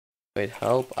Wait,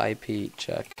 help IP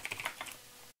check.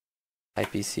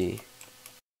 IPC.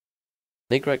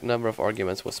 The incorrect number of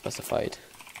arguments was specified.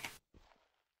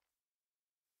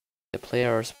 The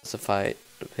player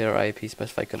IP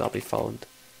specified cannot be found.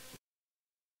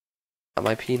 I'm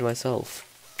IPing myself.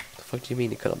 What the fuck do you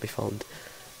mean it cannot be found?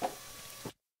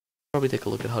 Probably take a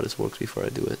look at how this works before I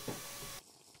do it.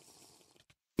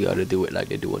 You gotta do it like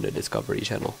they do on the Discovery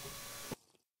channel.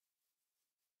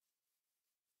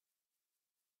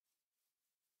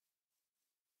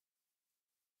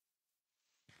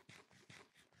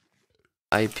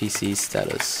 IPC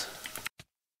status.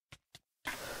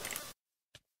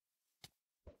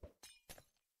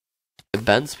 It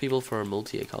bans people for a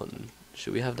multi-accountant.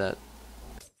 Should we have that?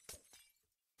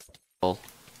 Oh.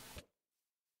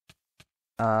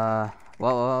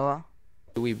 What?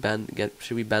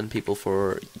 Should we ban people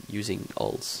for using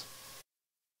alts?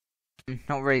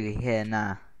 Not really here,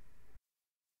 nah.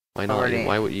 Why not? Really.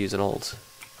 Why would you use an alt?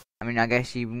 I mean, I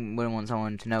guess you wouldn't want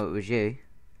someone to know it was you.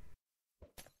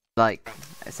 Like,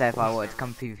 say if I wanted to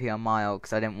come PvP on my alt,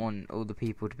 because I didn't want all the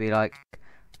people to be like,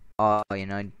 oh, you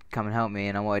know, come and help me,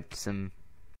 and I wanted some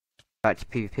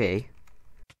Practice-PvP.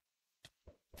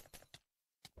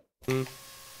 Let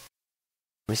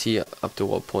me see up to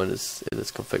what point it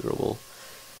is configurable.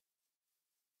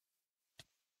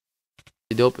 It'd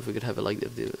be dope if we could have it like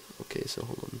that. Okay, so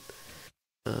hold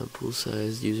on. Pool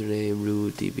size, username,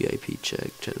 root, DBIP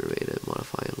check, generated,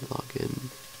 modify and login.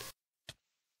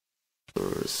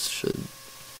 Source should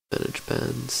manage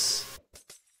bans.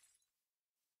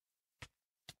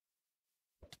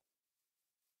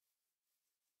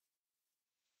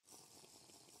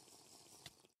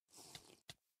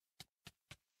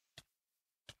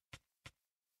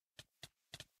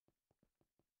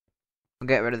 I'll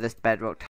get rid of this bedrock